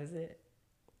 nobody knows it.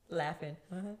 Laughing.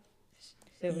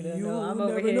 She don't know I'm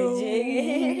over You'll here never know.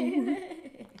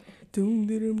 jigging. Doom,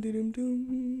 doom, doom,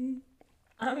 doom.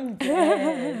 I'm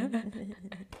dead.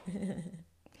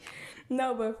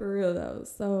 No, but for real though.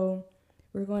 So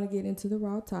we're going to get into the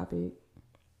raw topic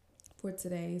for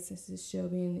today, since it's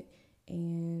Shelby,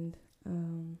 and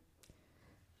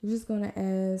we're just going to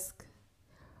ask,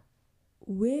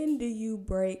 when do you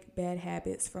break bad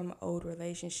habits from old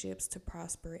relationships to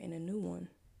prosper in a new one?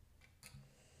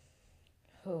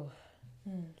 Oh,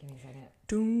 give me a second.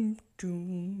 Doom,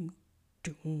 doom,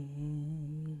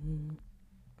 doom.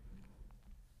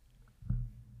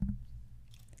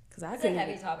 It's a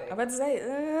heavy topic. I'm about to say,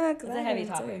 It's a heavy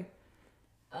topic.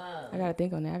 I gotta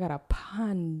think on that. I gotta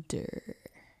ponder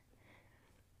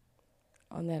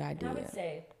on that idea. I would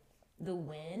say the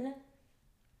when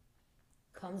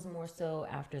comes more so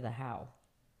after the how.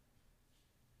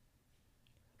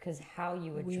 Because how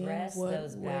you address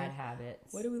those bad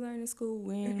habits. What did we learn in school?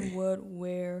 When, what,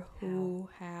 where, who,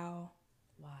 how.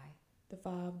 Why? The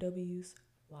 5 W's.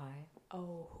 Why?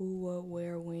 Oh, who, what,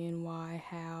 where, when, why,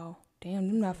 how. Damn,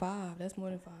 them not 5. That's more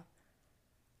than 5.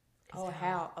 Oh,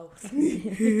 how. Oh.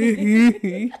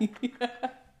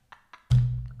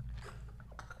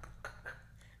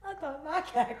 I thought my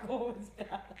cackle was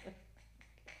bad.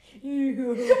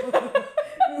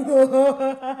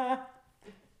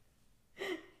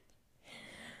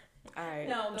 All right.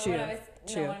 No, but what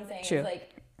I'm saying is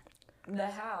like the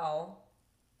how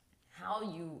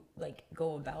you like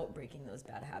go about breaking those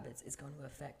bad habits is going to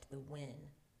affect the when.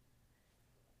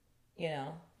 You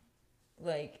know,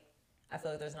 like I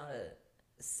feel like there's not a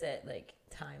set like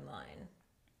timeline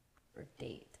or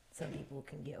date. Some people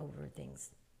can get over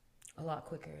things a lot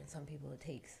quicker, and some people it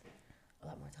takes a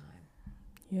lot more time.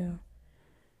 Yeah.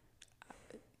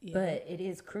 But it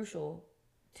is crucial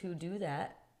to do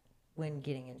that when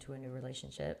getting into a new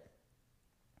relationship.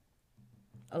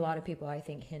 A lot of people, I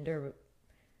think, hinder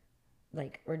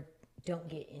or don't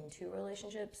get into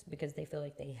relationships because they feel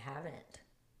like they haven't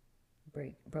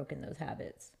broken those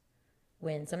habits.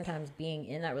 When sometimes being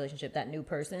in that relationship, that new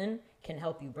person can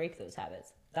help you break those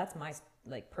habits. That's my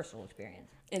personal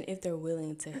experience. And if they're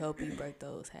willing to help you break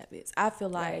those habits. I feel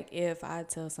like if I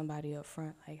tell somebody up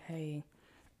front, like, hey,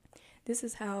 this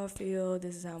is how I feel,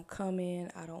 this is how I'm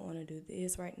coming, I don't want to do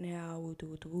this right now,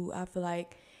 I feel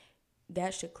like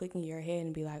that should click in your head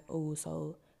and be like, oh,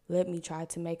 so let me try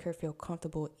to make her feel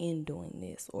comfortable in doing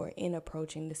this or in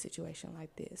approaching the situation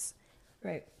like this.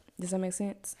 Right. Does that make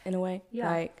sense in a way?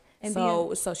 Yeah.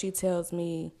 So she tells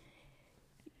me,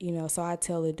 so I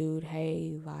tell the dude,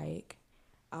 hey,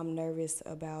 I'm nervous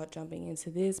about jumping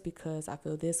into this because I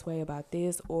feel this way about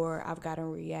this, or I've got a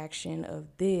reaction of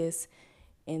this.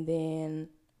 And then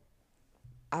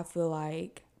I feel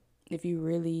like if you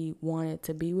really wanted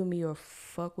to be with me or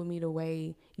fuck with me the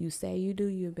way you say you do,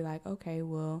 you'd be like, okay,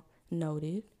 well,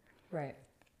 noted. Right.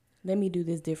 Let me do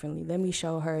this differently. Let me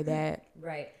show her that.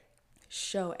 Right.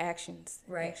 Show actions.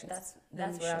 Right. Actions.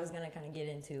 That's what I was going to kind of get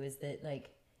into, is that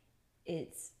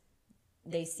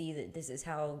they see that this is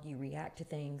how you react to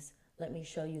things. Let me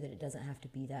show you that it doesn't have to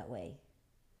be that way.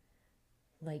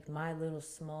 Like my little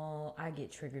small, I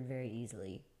get triggered very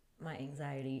easily. My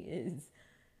anxiety is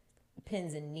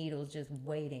pins and needles just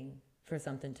waiting for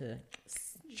something to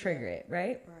trigger it,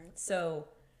 right? Right. So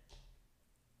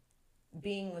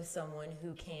being with someone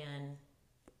who can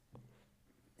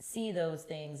see those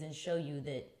things and show you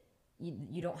that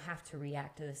you don't have to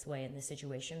react to this way in this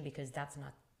situation, because that's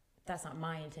not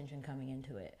my intention coming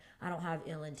into it. I don't have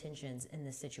ill intentions in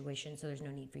this situation, so there's no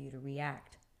need for you to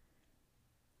react.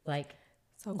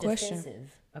 So question.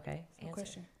 Defensive. Okay. Answer.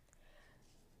 Question.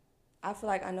 I feel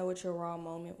like I know what your raw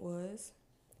moment was.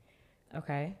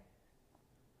 Okay.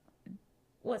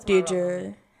 What's my raw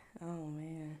moment? Oh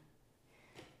man.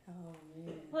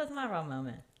 What's my raw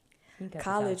moment?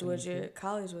 College was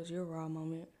your raw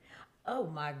moment. Oh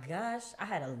my gosh, I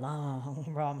had a long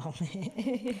raw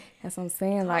moment. That's what I'm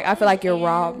saying. I feel like you're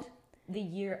raw. The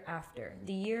year after,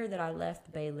 the year that I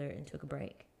left Baylor and took a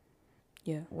break.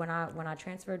 Yeah. When I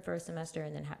transferred for a semester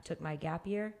and then took my gap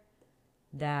year,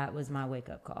 that was my wake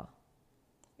up call.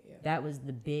 Yeah. That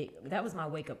was my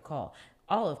wake up call.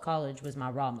 All of college was my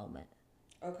raw moment.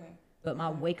 Okay. But my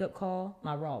wake up call,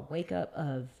 my raw wake up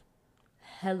of,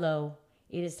 hello,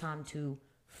 it is time to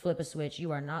flip a switch.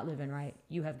 You are not living right.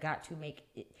 You have got to make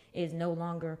it. It is no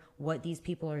longer what these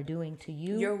people are doing to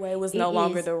you. Your way was no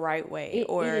longer the right way. It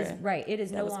is right. It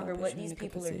is no longer what these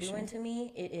people are doing to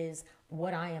me. It is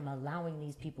what I am allowing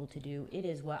these people to do. It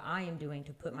is what I am doing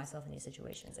to put myself in these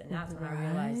situations. And that's when I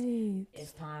realized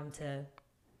it's time to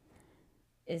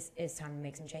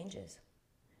make some changes.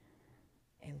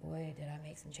 And boy, did I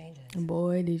make some changes.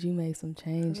 Boy, did you make some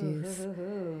changes.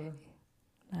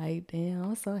 Like, damn,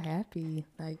 I'm so happy.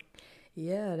 Like,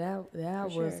 yeah, that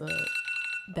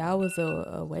For was sure.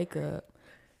 a wake up.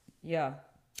 Yeah.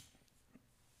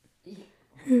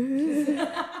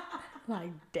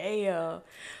 Like, damn,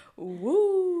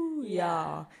 woo, Yeah.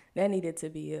 y'all. That needed to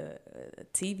be a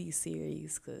TV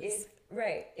series, cause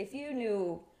If you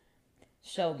knew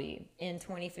Shelby in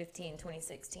 2015,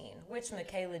 2016, which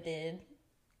Michaela did.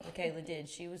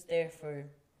 She was there for,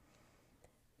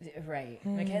 right.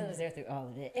 Michaela was there through all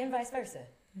of it, and vice versa.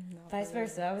 Vice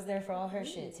versa. I was there for all her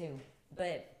shit too.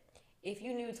 But if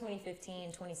you knew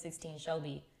 2015, 2016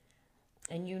 Shelby,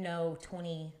 and you know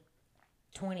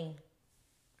 2020,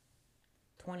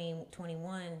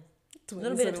 2021, a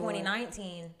little bit of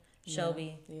 2019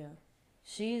 Shelby, yeah.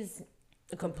 she's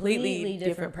A completely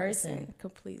different person.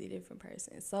 Completely different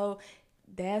person. So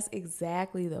that's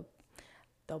exactly the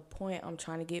point I'm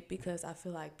trying to get, because I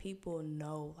feel like people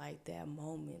know like that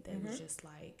moment that was just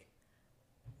like,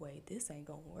 wait, this ain't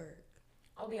gonna work.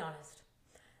 I'll be honest.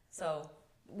 So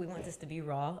we want this to be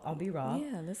raw. I'll be raw.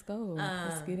 Yeah, let's go.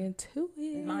 Let's get into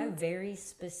it. My very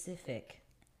specific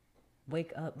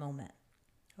wake up moment.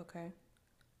 Okay.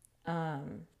 I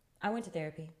went to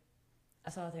therapy. I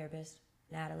saw a therapist,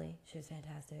 Natalie. She was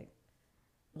fantastic.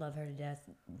 Love her to death.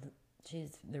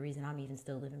 She's the reason I'm even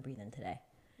still living, breathing today.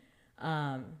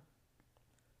 And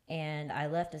I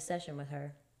left a session with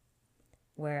her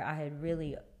where I had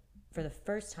really, for the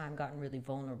first time, gotten really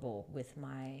vulnerable with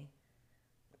my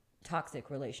toxic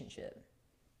relationship.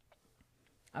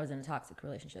 I was in a toxic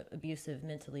relationship, abusive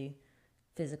mentally,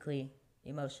 physically,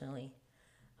 emotionally.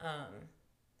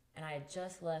 And I had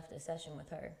just left a session with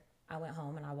her. I went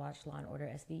home and I watched Law & Order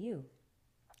SVU.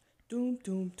 Doom,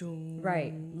 doom, doom.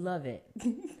 Right, love it.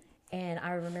 And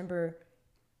I remember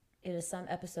it was some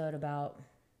episode about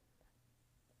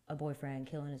a boyfriend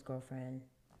killing his girlfriend,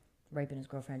 raping his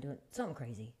girlfriend, doing something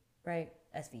crazy, right?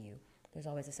 SVU. There's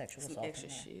always a sexual assault Extra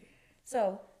in there. shit.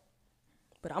 So,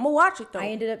 but I'm gonna watch it though. I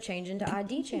ended up changing to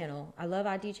ID channel. I love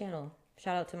ID channel.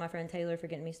 Shout out to my friend Taylor for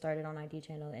getting me started on ID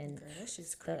channel. And Girl, that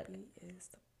shit's creepy as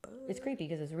the fuck. it's creepy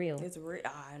because it's real. It's real.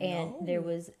 I know. And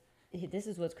this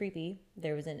is what's creepy.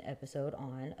 There was an episode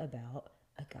on about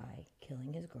a guy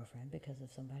killing his girlfriend because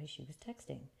of somebody she was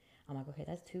texting. I'm like, okay,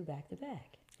 that's 2 back to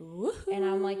back. Woo-hoo. And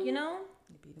I'm like, you know,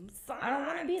 You beat 'em I don't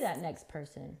want to be that next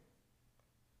person.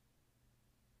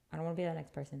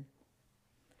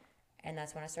 And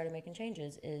that's when I started making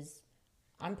changes, is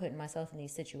I'm putting myself in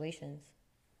these situations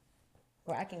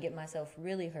where I can get myself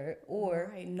really hurt, or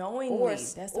right, knowingly. or,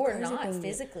 That's the or crazy not thing.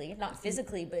 physically,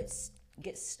 but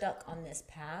get stuck on this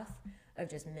path of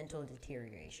just mental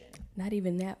deterioration. Not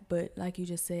even that, but like you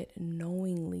just said,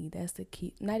 knowingly. That's the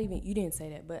key. Not even, you didn't say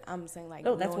that, but I'm saying like.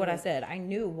 Oh, that's what I knowingly. said. I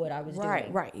knew what I was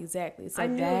doing. Right, exactly. So I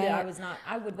knew that I was not.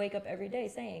 I would wake up every day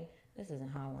saying, "This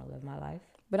isn't how I want to live my life."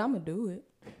 But I'm gonna do it.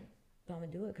 But I'm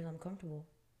gonna do it because I'm comfortable.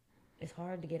 It's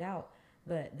hard to get out,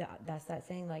 but that's that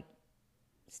saying, like,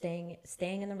 staying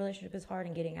in the relationship is hard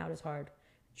and getting out is hard.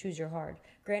 Choose your hard.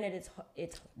 Granted,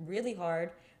 it's really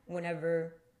hard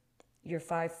whenever you're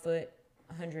 5 foot,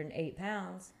 108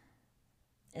 pounds,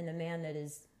 and the man that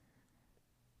is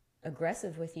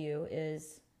aggressive with you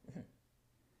is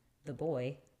the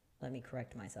boy. Let me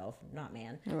correct myself, not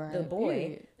man. Right. The boy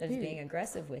Period. that is being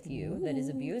aggressive with you, that is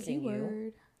abusing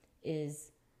you,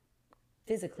 is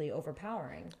physically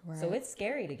overpowering. Right. So it's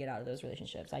scary to get out of those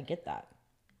relationships. I get that.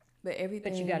 But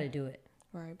everything. But you got to do it.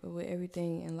 Right. But with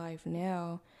everything in life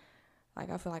now, like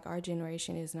I feel like our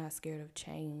generation is not scared of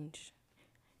change.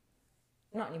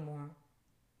 Not anymore.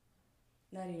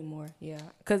 Not anymore. Yeah.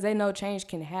 Because they know change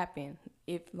can happen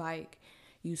if like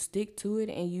you stick to it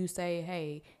and you say,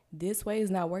 hey, this way is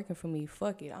not working for me.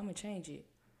 Fuck it. I'm gonna change it.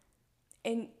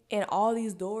 And all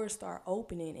these doors start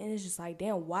opening, and it's just like,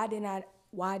 damn, why did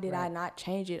I not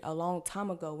change it a long time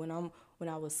ago when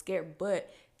I was scared?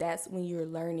 But that's when you're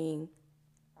learning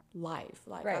life.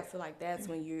 Like I feel like that's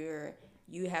when you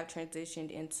have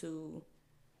transitioned into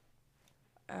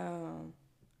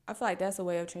I feel like that's a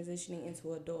way of transitioning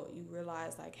into adult. You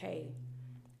realize like, hey,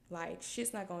 like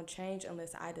shit's not gonna change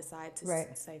unless I decide to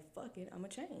say fuck it, I'm gonna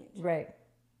change.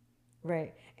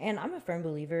 Right. And I'm a firm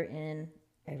believer in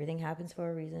everything happens for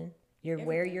a reason. You're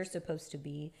where you're supposed to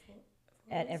be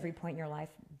at every point in your life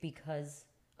because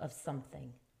of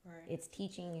something. Right. It's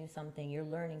teaching you something. You're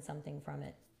learning something from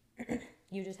it.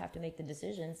 You just have to make the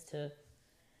decisions to,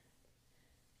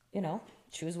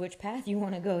 choose which path you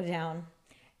want to go down.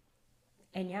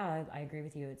 And yeah, I agree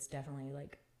with you. It's definitely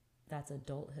like, that's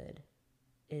adulthood,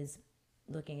 is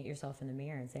looking at yourself in the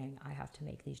mirror and saying, I have to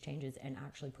make these changes, and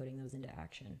actually putting those into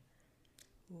action.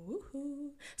 Woohoo.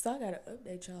 So I gotta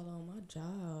update y'all on my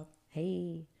job.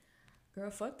 Hey. Girl,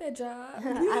 fuck that job.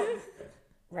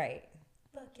 Right.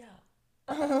 Fuck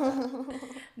y'all.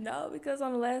 No, because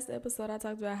on the last episode I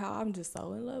talked about how I'm just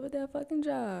so in love with that fucking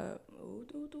job.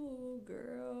 Ooh,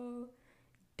 girl.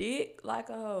 Dick like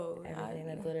a hoe. Everything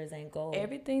that glitters ain't gold.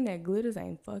 Everything that glitters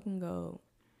ain't fucking gold.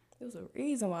 There was a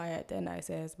reason why I had that nice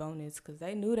ass bonus, because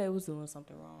they knew they was doing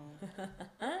something wrong.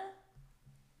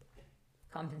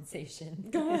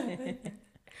 Compensation.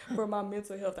 For my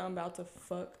mental health, I'm about to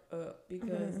fuck up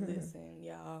because listen,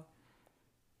 y'all.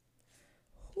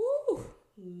 Whew,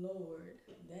 Lord,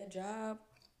 that job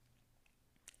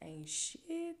ain't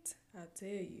shit. I tell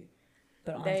you.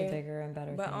 But on to bigger and better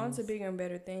things. But on to bigger and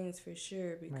better things for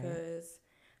sure, because,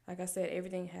 like I said,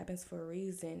 everything happens for a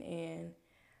reason, and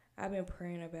I've been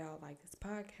praying about like this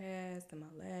podcast and my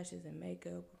lashes and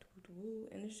makeup,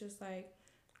 and it's just like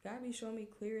God be showing me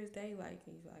clear as day. Like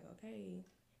he's like, okay,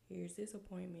 here's this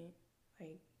appointment.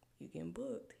 Like you getting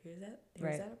booked. Here's that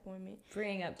appointment.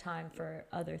 Freeing up time for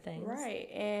other things. Right.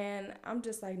 And I'm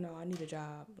just like, no, I need a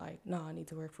job. Like, no, I need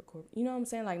to work for corporate. You know what I'm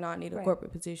saying? Like, no, I need a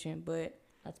corporate position. But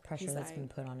that's pressure that's been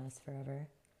put on us forever.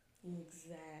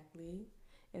 Exactly.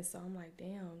 And so I'm like,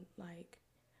 damn, like,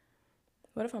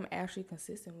 what if I'm actually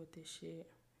consistent with this shit?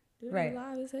 This is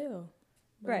live as hell.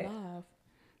 But live.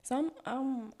 So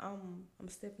I'm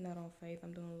stepping out on faith.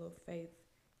 I'm doing a little faith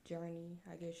journey,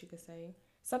 I guess you could say.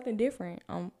 Something different.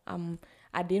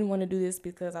 I didn't want to do this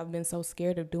because I've been so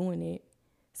scared of doing it.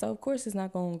 So of course it's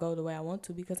not gonna go the way I want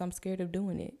to because I'm scared of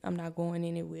doing it. I'm not going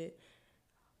into it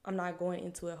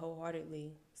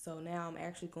wholeheartedly. So now I'm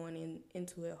actually going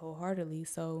into it wholeheartedly.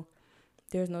 So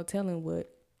there's no telling what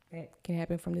can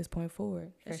happen from this point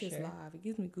forward. That's just live. It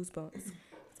gives me goosebumps.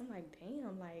 So I'm like,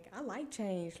 damn, like, I like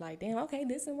change. Like, damn, okay,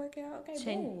 this didn't work out. Okay,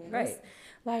 boom. Right.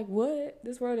 Like, what?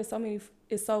 This world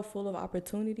is so full of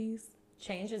opportunities.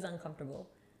 Change is uncomfortable.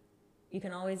 You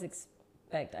can always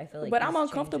expect, I feel like. But I'm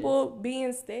uncomfortable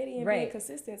being steady and being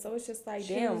consistent. So it's just like,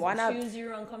 damn, why not? Choose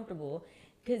your uncomfortable.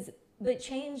 But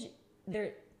change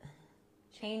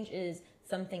is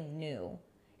something new.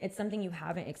 It's something you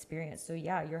haven't experienced. So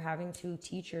yeah, you're having to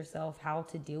teach yourself how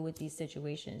to deal with these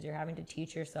situations. You're having to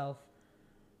teach yourself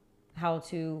how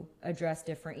to address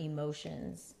different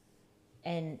emotions.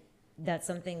 And that's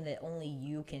something that only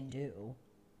you can do.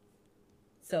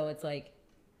 So it's like,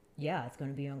 yeah, it's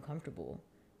going to be uncomfortable,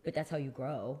 but that's how you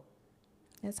grow.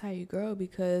 That's how you grow,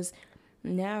 because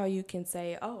now you can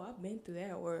say, oh, I've been through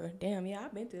that, or damn, yeah,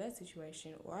 I've been through that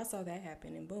situation, or I saw that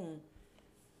happen, and boom.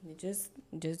 It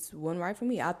just wasn't right for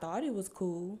me. I thought it was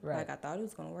cool. Right. Like, I thought it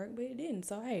was going to work, but it didn't.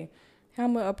 So, hey, how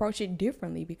I'm going to approach it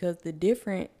differently, because the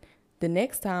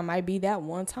next time might be that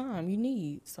one time you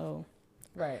need. So,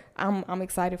 I'm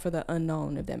excited for the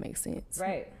unknown, if that makes sense.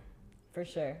 Right. For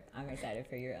sure. I'm excited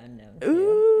for your unknown, too.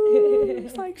 Ooh,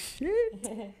 it's like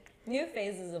shit. New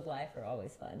phases of life are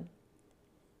always fun.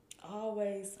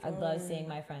 Always fun. I love seeing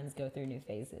my friends go through new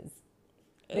phases.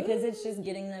 Because it's just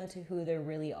getting them to who they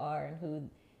really are and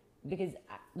because,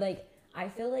 like, I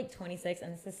feel like 26,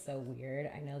 and this is so weird.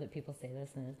 I know that people say this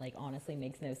and it, like, honestly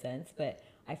makes no sense. But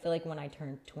I feel like when I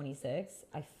turned 26,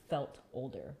 I felt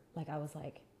older. Like, I was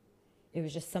like, it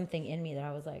was just something in me that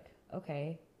I was like,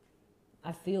 okay,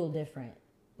 I feel different,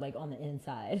 like, on the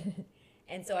inside.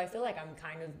 And so I feel like I'm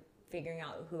kind of figuring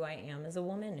out who I am as a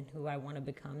woman and who I want to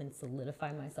become and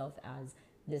solidify myself as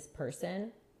this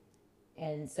person.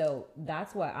 And so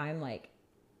that's what I'm, like,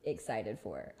 excited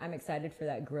for. I'm excited for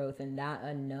that growth and that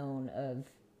unknown of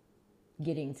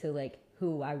getting to, like,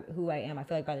 who I am. I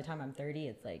feel like by the time I'm 30,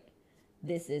 it's like,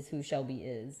 this is who Shelby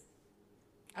is.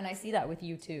 And I see that with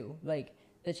you too, like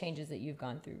the changes that you've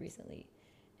gone through recently,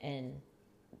 and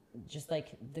just like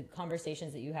the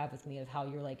conversations that you have with me of how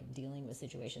you're like dealing with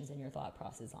situations and your thought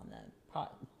processes on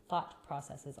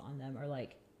them are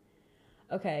like,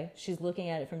 okay, she's looking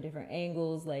at it from different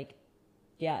angles, like,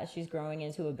 yeah, she's growing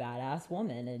into a badass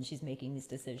woman and she's making these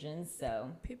decisions.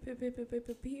 So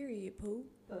period, poo.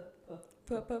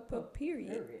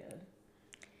 Period.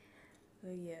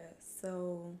 But yeah,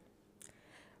 so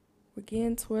we're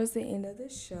getting towards the end of the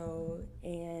show,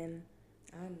 and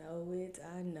I know it.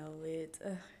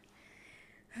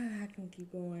 I can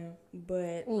keep going,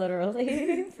 but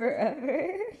literally forever.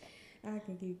 I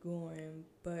can keep going,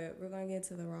 but we're gonna get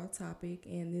to the raw topic,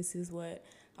 and this is what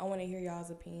I want to hear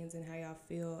y'all's opinions and how y'all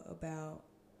feel about.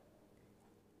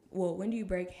 Well, when do you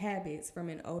break habits from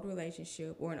an old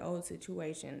relationship or an old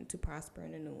situation to prosper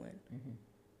in a new one? Mm-hmm.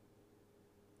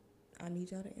 I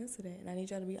need y'all to answer that, and I need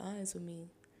y'all to be honest with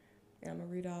me. And I'm going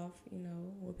to read off,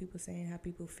 what people saying, how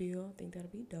people feel. I think that'll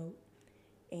be dope.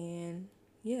 And,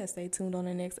 yeah, stay tuned on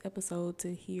the next episode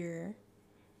to hear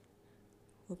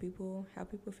how people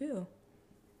feel.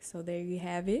 So there you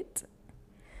have it.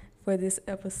 for this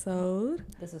episode.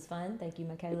 This was fun. Thank you,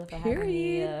 Michaela, for having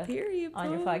me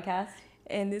on your podcast.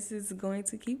 And this is going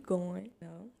to keep going.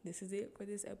 No, this is it for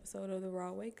this episode of the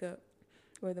RAW Wakeup,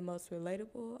 where the most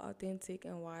relatable, authentic,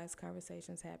 and wise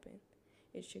conversations happen.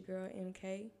 It's your girl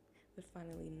MK, with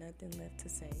finally nothing left to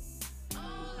say.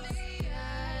 Only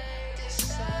I